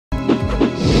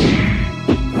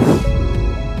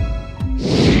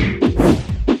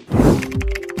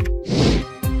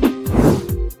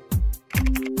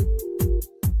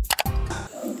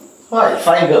Why,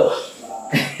 fine girl.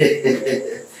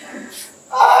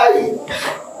 Ay.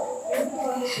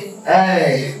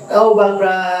 Hey, oh,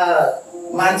 Barbara,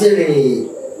 Marjorie.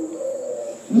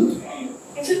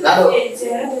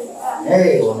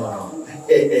 Hey, oh no.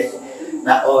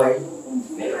 Now, oi.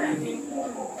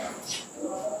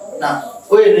 Now,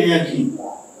 where are you?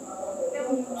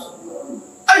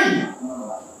 Hey,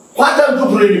 what am I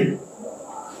doing?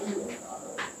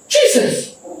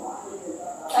 Jesus.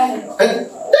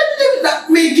 That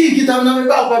me keep it on my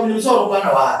back. I'm so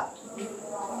on.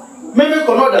 Maybe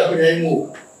cannot have been more.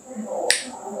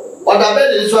 What I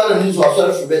bet is one of these was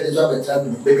self bed is up and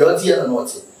traveling, because here and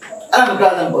what's it. I'm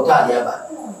glad I'm got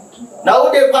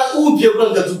now they pass who be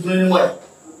able to put anywhere.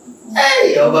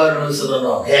 Hey, over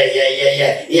no.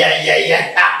 Yeah.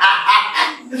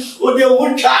 What you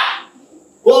would try?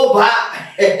 Go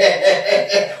back.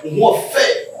 More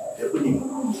fair.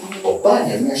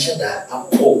 Obanya mentioned that a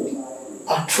poor,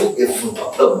 a true if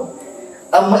papa.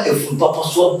 I'm not if papa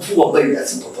so poor baby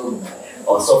as papa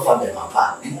or so far than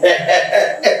papa.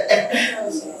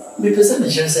 Me person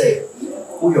say,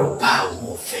 who your power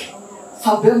more fair.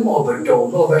 Fabem over door,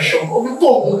 no show over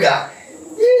Tonga.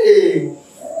 Yea,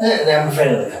 I'm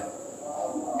friend.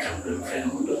 Come,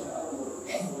 friend.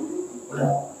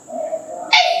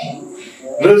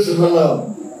 Listen,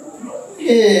 hello.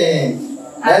 Yeah,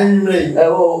 I'm late. I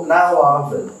will now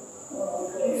often.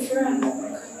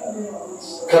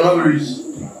 Cannot reach.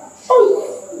 Oh,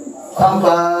 I'm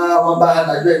bad.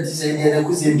 I don't say the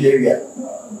cuisine area.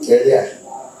 Yeah.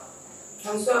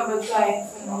 I'm so about trying.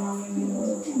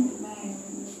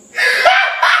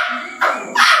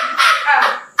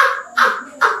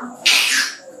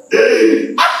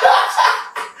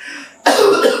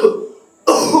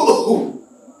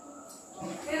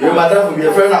 Your madam will be a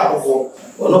friend of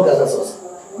or no gas sauce.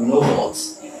 You know hot.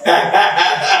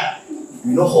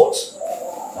 You know hot.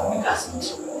 I mean gas.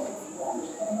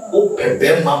 Oh,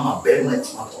 baby, mama, baby, my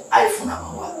iPhone,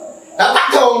 now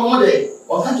that's all Monday.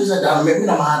 Or can't you say that maybe I'm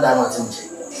a down at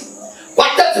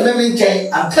what that's a memory chain?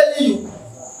 I'm telling you.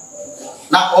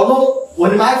 Now, although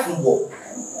when my iPhone walk,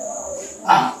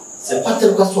 c'est pas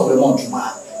tel que soit le monde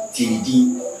humain.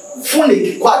 TD.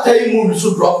 Funny, what are you moving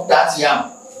to drop that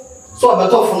yam? So I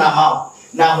better for now.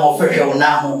 Now more fresh or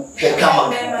now, she come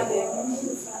up.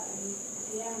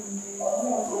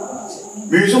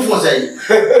 Music for say,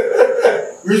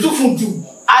 music from two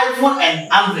iPhone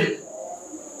and Android.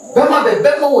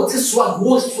 Bema what this one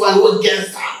was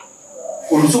against her.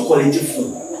 Also quality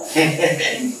phone.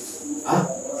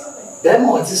 Bema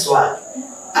what this one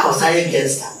outside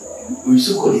against her. We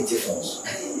so quality phones.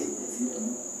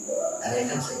 And I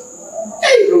can say,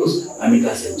 hey Rose, I mean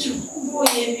I said you. What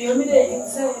are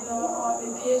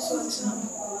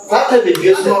the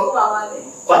PS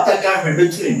what I can't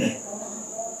remember to me.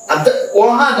 And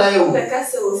one hand I owe.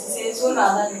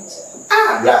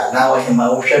 Yeah, now I am my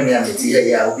ocean and it's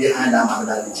here, I'll be behind my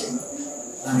managing.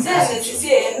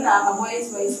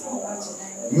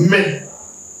 Me.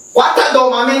 What I do,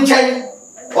 my main chain,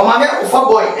 or my man for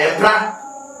boy and plan.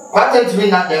 What does mean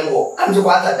not them walk? I'm the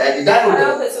water that I did.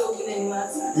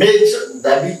 Made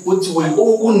that we put away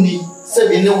only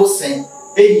 7 years saying,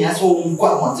 8 years old,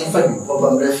 quite wanting for you,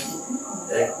 Papa Murphy.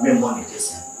 Me money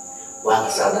this one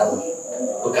is another.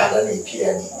 Look at an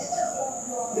piano.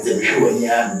 It's a show when you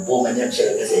have woman and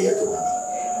shall say to money.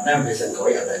 Now there's a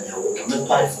Korea than you will come and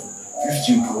buy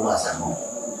 15 Pro Max at home.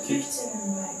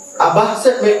 15. About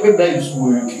said, make me buy you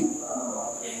working.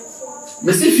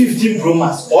 Me see 15 Pro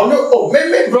Max. Oh no, oh,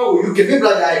 maybe bro, you can be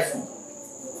like iPhone.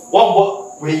 One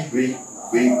more, wait,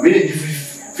 really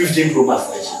 15 Pro Max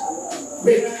version.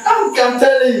 I'm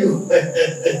telling you.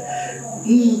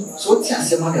 So what's your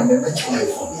say, man? I'm a much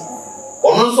iPhone.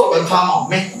 Or no, so the time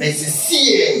me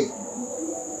see.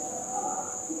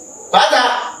 Father,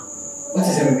 what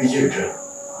is a video drill?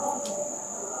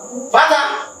 Father,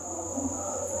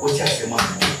 what's your say, man?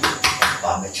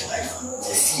 I'm a iPhone.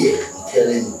 See, I'm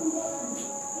telling you.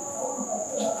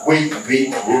 Wait, me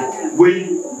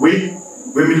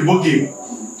the book game.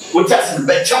 What's that in the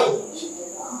bed?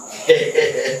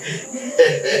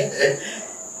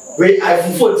 Wait,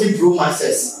 iPhone 14 Pro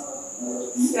Maxes.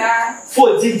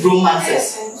 14 Pro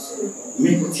Maxes.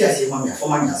 Me, what's your say, mommy? For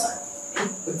my answer.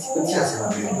 What's your say,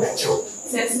 mommy?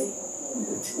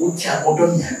 What's your order?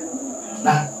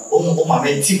 Now, oh,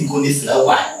 my team go this la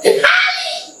why?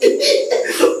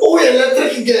 Oh,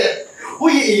 electric girl.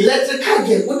 We electric car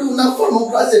get what do not for no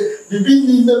class be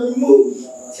in the move.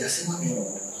 Just mommy.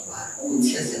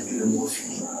 Just a little more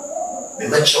feeling. Me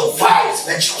met your vibes,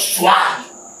 met your swag.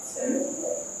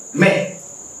 Me.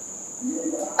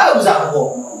 I was at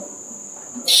home.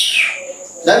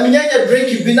 Let me get a drink,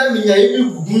 you be not me,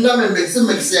 you do not make some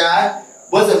mix.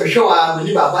 Was a show, I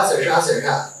believe I pass a shot.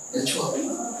 That's what.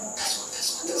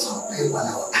 That's all. Pay 1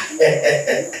 hour.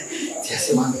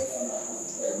 Yes, mommy.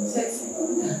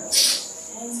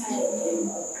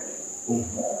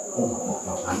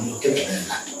 I'm looking at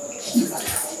that.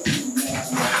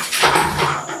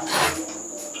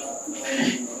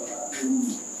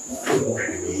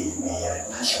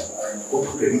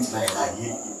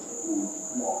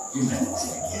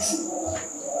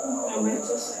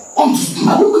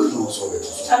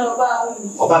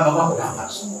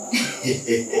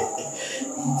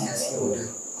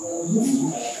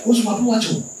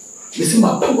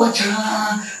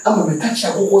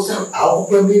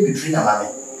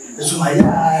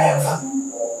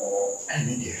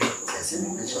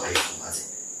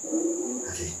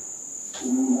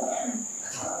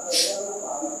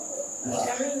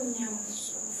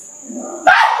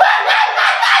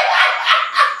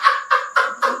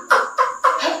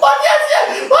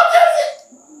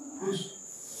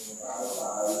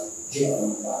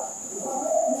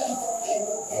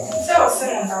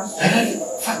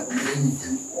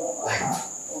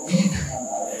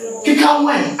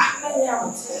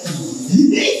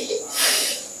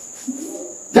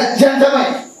 That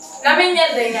gentleman. Let me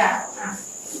get there.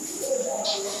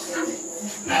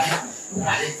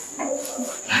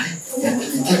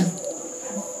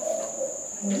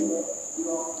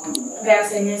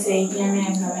 Guys, and you say, yeah,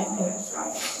 man, come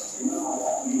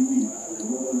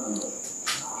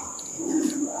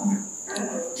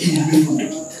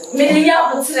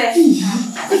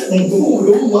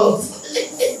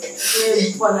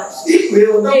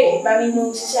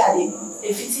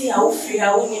if it's here, how free,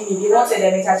 how we need me, not say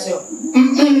them catch you.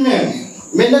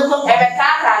 Men never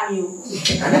have you.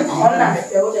 And I'm not a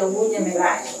fellow that won't me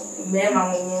like. Men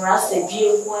are rusted,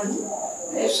 dear one.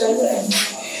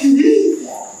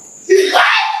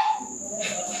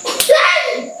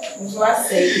 What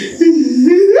say?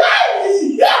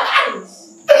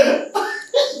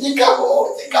 You go.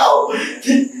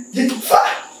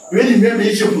 Really, maybe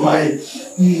it's your mind.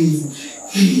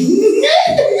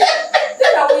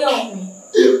 Then are we on me?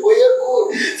 We are good.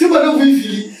 Somebody will feel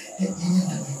it.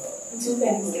 Two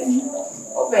things.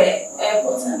 Obey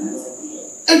airport.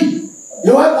 Hey,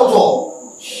 your airport.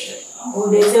 Oh,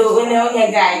 they say when they're on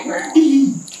your guy.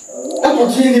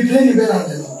 Airport really plenty better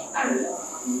than them.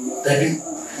 Baby,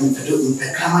 we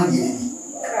come on,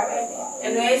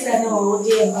 and I said, no,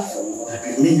 dear.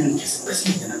 Baby, me and kiss the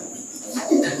person.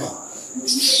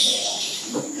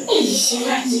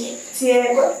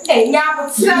 Hey, yeah, but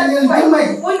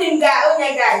wouldn't die on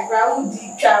your guy, brown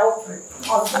deep child.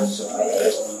 What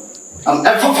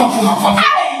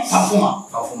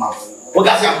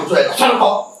got you to it?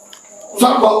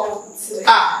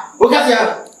 Ah, what got you?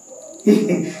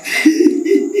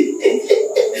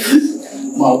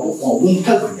 My womb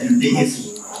cut and days.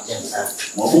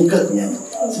 Yes, my womb cut me.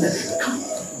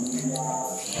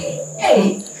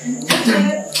 Hey,